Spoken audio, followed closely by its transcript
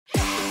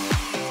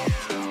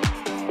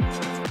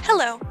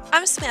Hello,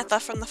 I'm Samantha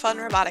from the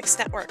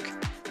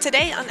FUNRoboticsNetwork.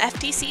 Today on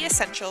FTC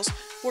Essentials,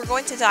 we're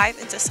going to dive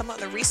into some of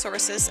the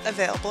resources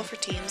available for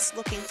teams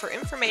looking for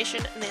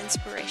information and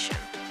inspiration.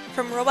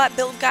 From robot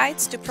build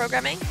guides to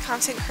programming,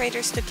 content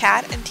creators to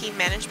CAD and team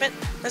management,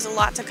 there's a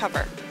lot to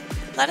cover.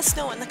 Let us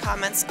know in the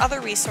comments other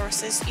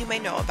resources you may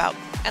know about,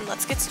 and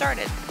let's get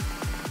started.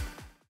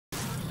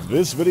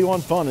 This video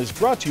on fun is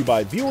brought to you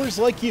by viewers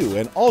like you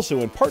and also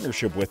in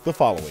partnership with the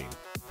following.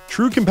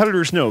 True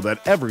competitors know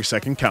that every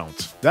second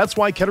counts. That's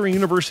why Kettering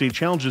University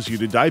challenges you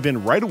to dive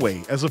in right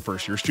away as a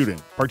first-year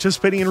student.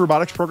 Participating in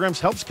robotics programs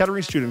helps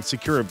Kettering students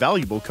secure a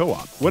valuable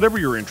co-op. Whatever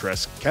your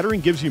interest,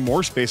 Kettering gives you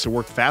more space to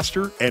work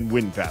faster and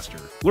win faster.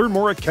 Learn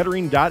more at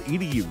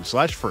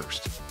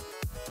kettering.edu/first.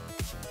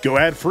 Go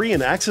ad-free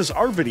and access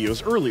our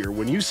videos earlier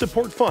when you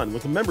support fun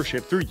with a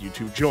membership through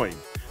YouTube Join.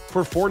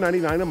 For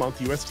 $4.99 a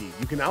month USD,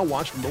 you can now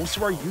watch most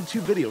of our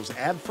YouTube videos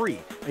ad-free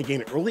and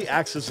gain early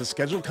access to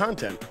scheduled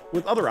content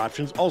with other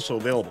options also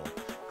available.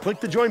 Click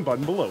the join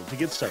button below to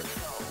get started.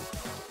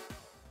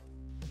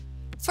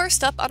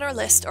 First up on our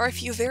list are a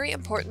few very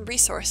important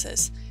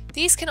resources.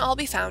 These can all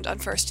be found on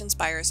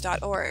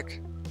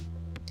firstinspires.org.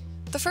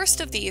 The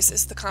first of these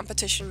is the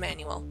competition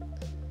manual.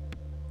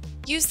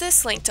 Use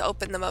this link to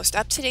open the most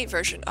up-to-date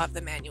version of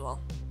the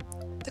manual.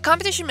 The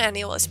competition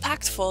manual is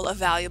packed full of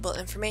valuable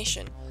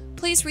information.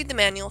 Please read the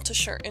manual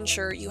to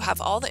ensure you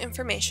have all the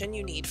information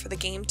you need for the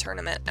game,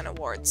 tournament, and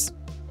awards.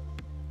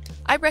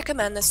 I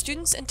recommend that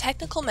students and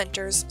technical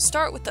mentors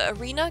start with the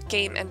arena,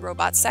 game, and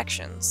robot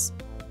sections.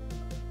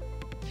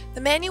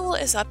 The manual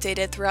is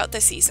updated throughout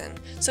the season,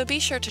 so be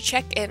sure to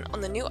check in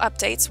on the new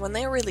updates when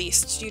they are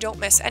released so you don't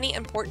miss any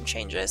important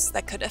changes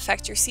that could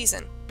affect your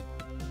season.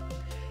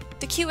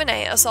 The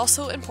Q&A is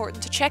also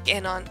important to check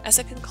in on as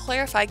it can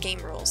clarify game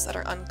rules that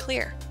are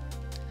unclear.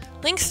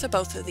 Links to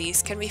both of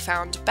these can be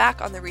found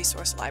back on the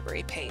resource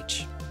library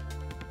page.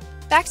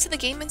 Back to the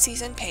Game and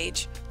Season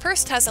page,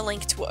 First has a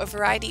link to a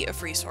variety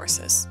of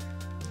resources.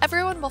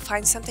 Everyone will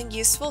find something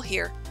useful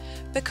here,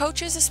 but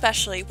coaches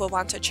especially will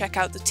want to check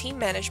out the team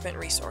management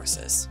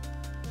resources.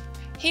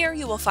 Here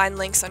you will find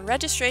links on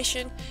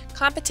registration,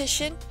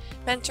 competition,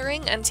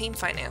 mentoring, and team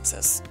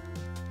finances.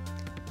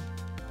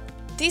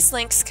 These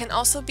links can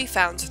also be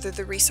found through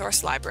the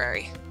resource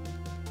library.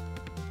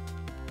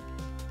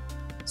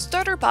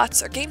 Starter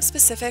bots are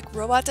game-specific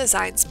robot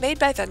designs made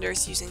by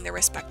vendors using their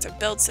respective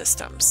build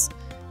systems.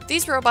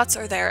 These robots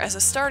are there as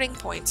a starting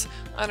point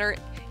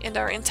and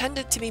are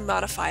intended to be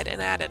modified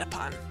and added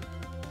upon.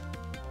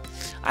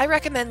 I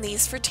recommend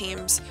these for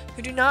teams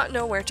who do not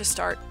know where to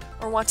start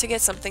or want to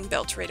get something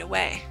built right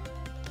away.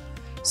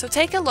 So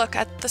take a look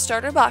at the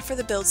starter bot for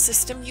the build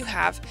system you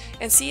have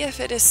and see if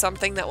it is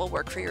something that will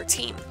work for your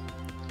team.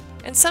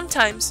 And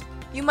sometimes,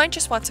 you might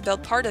just want to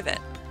build part of it,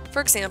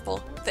 for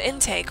example, the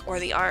intake or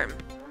the arm.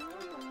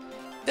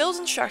 Build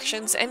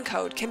instructions and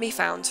code can be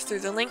found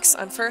through the links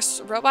on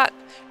First Robot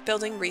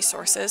Building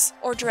Resources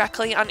or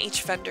directly on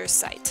each vendor's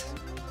site.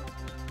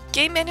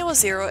 Game Manual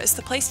 0 is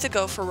the place to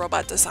go for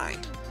robot design.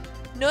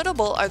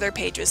 Notable are their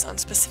pages on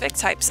specific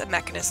types of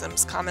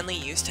mechanisms commonly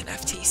used in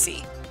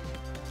FTC.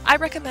 I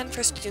recommend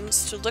for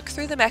students to look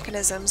through the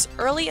mechanisms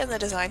early in the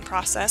design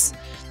process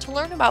to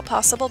learn about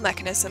possible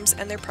mechanisms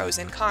and their pros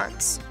and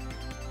cons.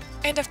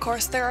 And of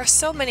course, there are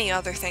so many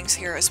other things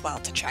here as well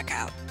to check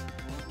out.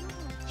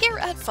 Here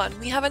at Fun,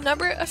 we have a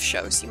number of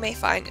shows you may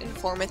find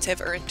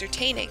informative or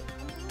entertaining.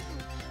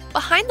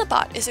 Behind the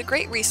Bot is a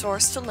great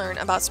resource to learn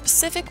about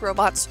specific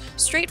robots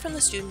straight from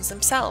the students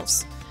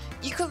themselves.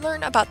 You can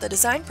learn about the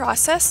design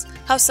process,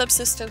 how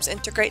subsystems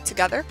integrate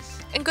together,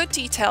 and good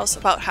details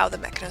about how the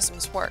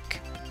mechanisms work.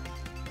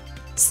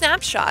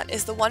 Snapshot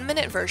is the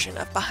 1-minute version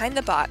of Behind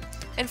the Bot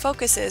and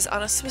focuses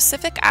on a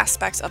specific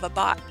aspect of a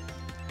bot.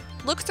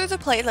 Look through the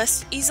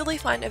playlist, easily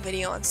find a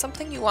video on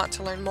something you want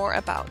to learn more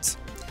about.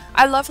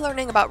 I love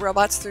learning about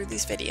robots through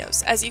these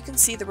videos, as you can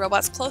see the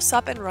robots close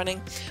up and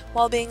running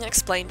while being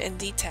explained in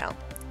detail.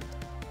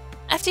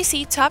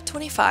 FTC Top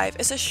 25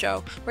 is a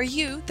show where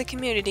you, the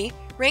community,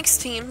 ranks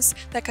teams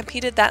that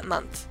competed that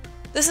month.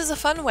 This is a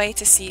fun way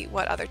to see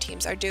what other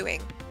teams are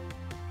doing.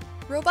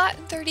 Robot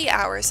in 30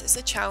 Hours is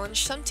a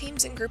challenge some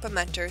teams and group of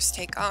mentors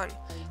take on.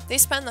 They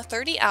spend the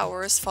 30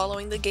 hours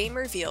following the game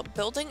reveal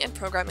building and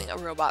programming a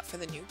robot for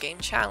the new game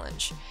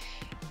challenge.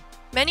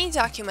 Many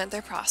document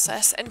their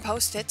process and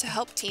post it to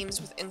help teams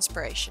with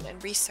inspiration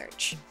and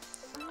research.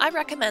 I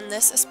recommend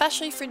this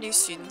especially for new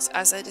students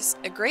as it is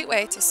a great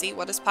way to see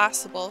what is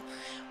possible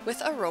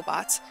with a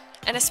robot,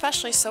 and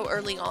especially so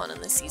early on in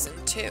the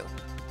season too.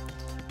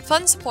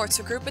 Fun supports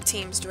a group of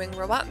teams doing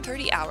Robot in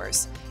 30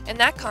 Hours, and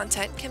that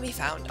content can be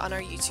found on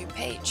our YouTube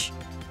page.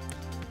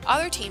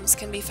 Other teams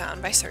can be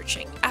found by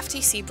searching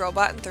FTC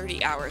Robot in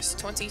 30 Hours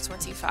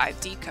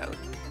 2025 DECODE.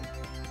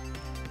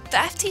 The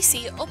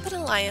FTC Open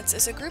Alliance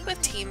is a group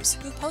of teams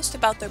who post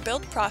about their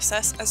build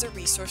process as a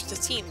resource to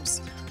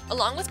teams.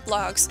 Along with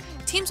blogs,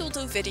 teams will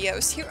do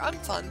videos here on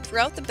Fun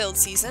throughout the build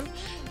season,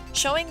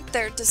 showing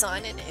their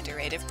design and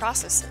iterative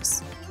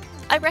processes.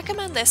 I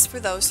recommend this for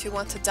those who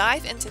want to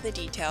dive into the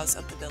details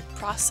of the build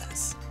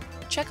process.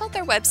 Check out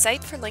their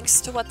website for links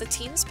to what the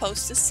teams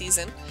post this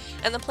season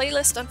and the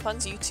playlist on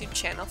Fun's YouTube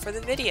channel for the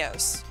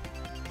videos.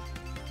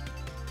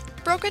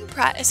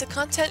 BroganMPratt is a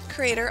content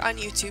creator on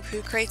YouTube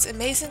who creates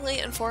amazingly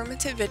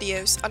informative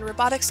videos on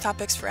robotics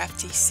topics for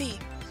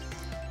FTC.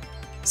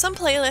 Some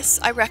playlists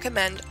I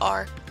recommend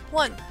are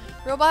 1.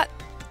 Robot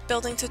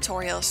building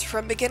tutorials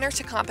from beginner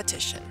to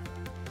competition.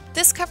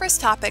 This covers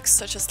topics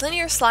such as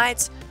linear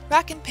slides,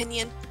 rack and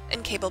pinion,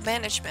 and cable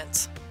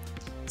management.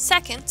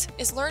 Second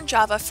is Learn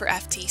Java for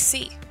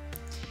FTC.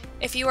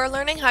 If you are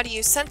learning how to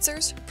use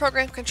sensors,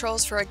 program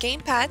controls for a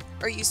gamepad,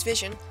 or use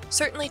vision,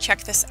 certainly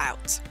check this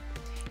out.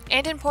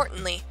 And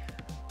importantly,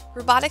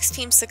 Robotics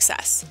Team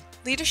Success,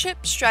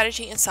 Leadership,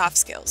 Strategy, and Soft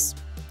Skills.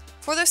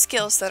 For those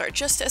skills that are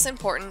just as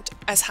important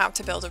as how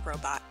to build a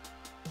robot.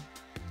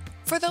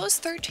 For those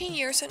 13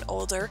 years and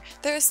older,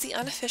 there is the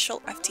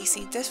unofficial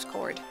FTC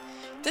Discord.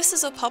 This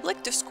is a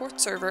public Discord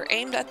server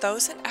aimed at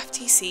those in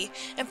FTC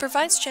and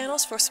provides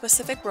channels for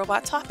specific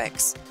robot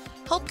topics.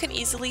 Help can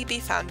easily be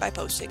found by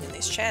posting in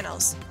these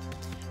channels.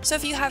 So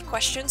if you have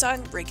questions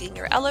on rigging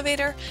your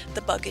elevator,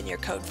 the bug in your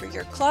code for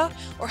your claw,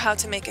 or how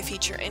to make a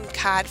feature in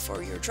CAD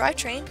for your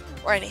drivetrain,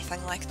 or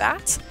anything like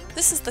that,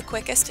 this is the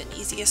quickest and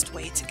easiest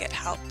way to get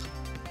help.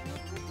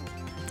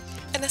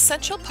 An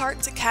essential part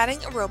to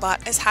CADing a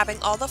robot is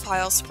having all the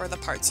files for the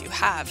parts you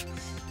have.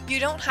 You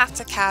don't have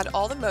to CAD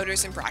all the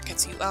motors and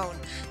brackets you own.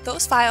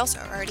 Those files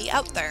are already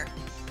out there.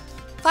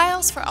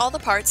 Files for all the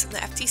parts in the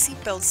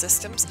FTC build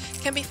systems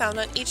can be found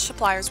on each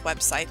supplier's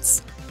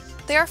websites.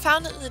 They are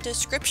found in the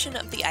description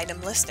of the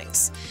item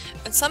listings,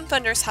 and some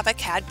vendors have a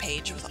CAD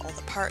page with all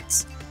the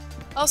parts.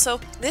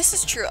 Also, this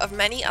is true of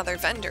many other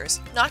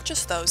vendors, not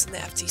just those in the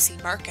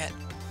FTC market.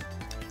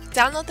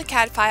 Download the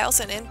CAD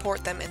files and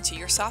import them into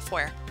your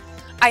software.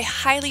 I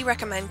highly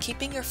recommend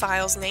keeping your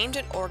files named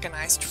and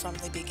organized from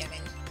the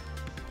beginning.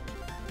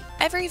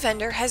 Every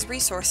vendor has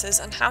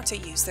resources on how to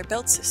use their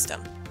build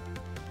system.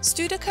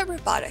 Studica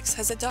Robotics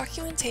has a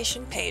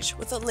documentation page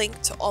with a link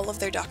to all of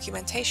their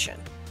documentation.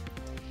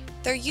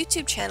 Their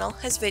YouTube channel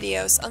has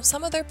videos on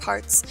some of their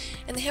parts,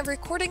 and they have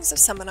recordings of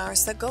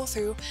seminars that go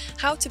through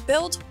how to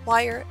build,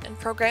 wire, and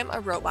program a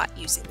robot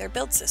using their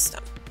build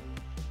system.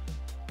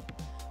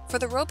 For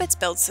the Robots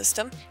build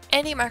system,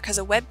 AndyMark has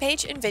a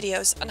webpage and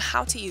videos on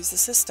how to use the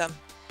system.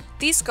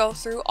 These go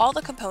through all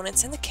the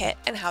components in the kit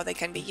and how they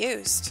can be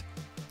used.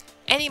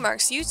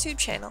 AndyMark's YouTube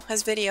channel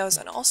has videos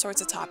on all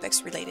sorts of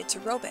topics related to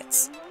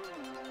robots.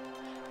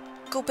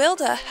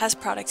 GoBuilda has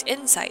product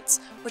insights,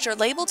 which are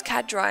labeled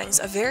CAD drawings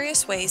of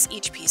various ways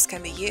each piece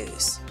can be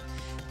used.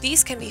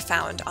 These can be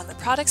found on the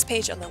products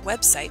page on the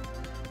website,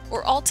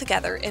 or all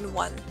together in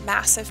one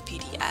massive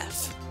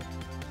PDF.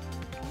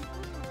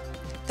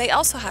 They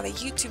also have a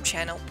YouTube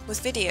channel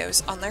with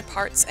videos on their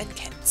parts and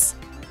kits.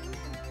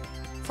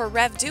 For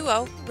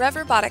RevDuo,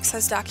 RevRobotics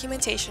has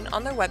documentation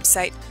on their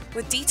website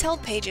with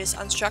detailed pages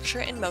on structure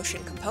and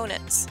motion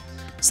components.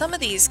 Some of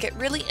these get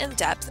really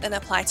in-depth and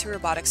apply to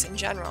robotics in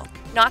general,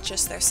 not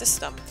just their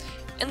system,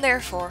 and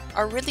therefore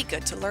are really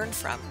good to learn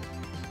from.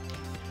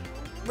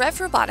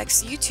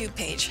 RevRobotics' YouTube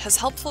page has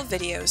helpful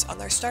videos on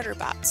their starter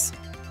bots.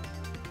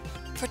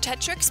 For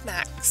Tetrix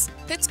Max,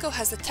 Fitzco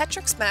has the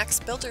Tetrix Max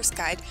Builder's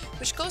Guide,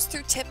 which goes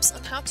through tips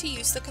on how to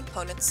use the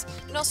components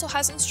and also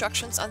has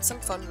instructions on some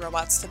fun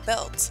robots to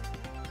build.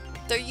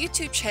 Their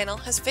YouTube channel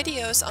has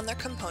videos on their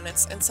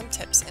components and some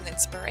tips and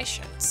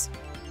inspirations.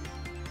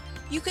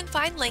 You can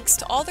find links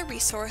to all the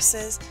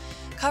resources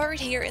covered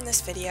here in this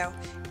video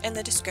in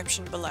the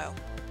description below.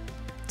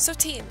 So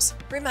teams,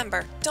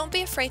 remember, don't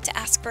be afraid to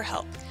ask for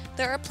help.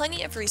 There are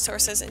plenty of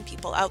resources and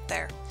people out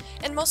there.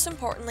 And most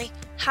importantly,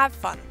 have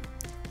fun.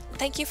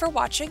 Thank you for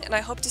watching, and I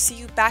hope to see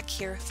you back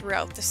here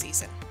throughout the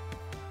season.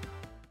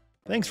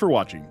 Thanks for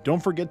watching.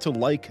 Don't forget to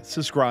like,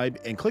 subscribe,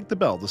 and click the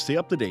bell to stay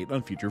up to date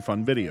on future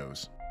fun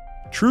videos.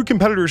 True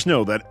competitors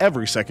know that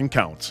every second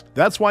counts.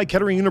 That's why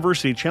Kettering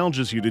University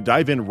challenges you to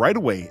dive in right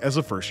away as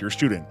a first-year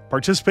student.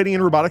 Participating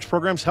in robotics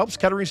programs helps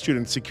Kettering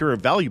students secure a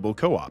valuable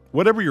co-op.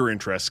 Whatever your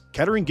interests,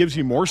 Kettering gives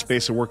you more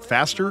space to work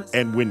faster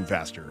and win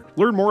faster.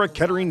 Learn more at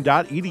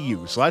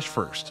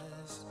kettering.edu/first.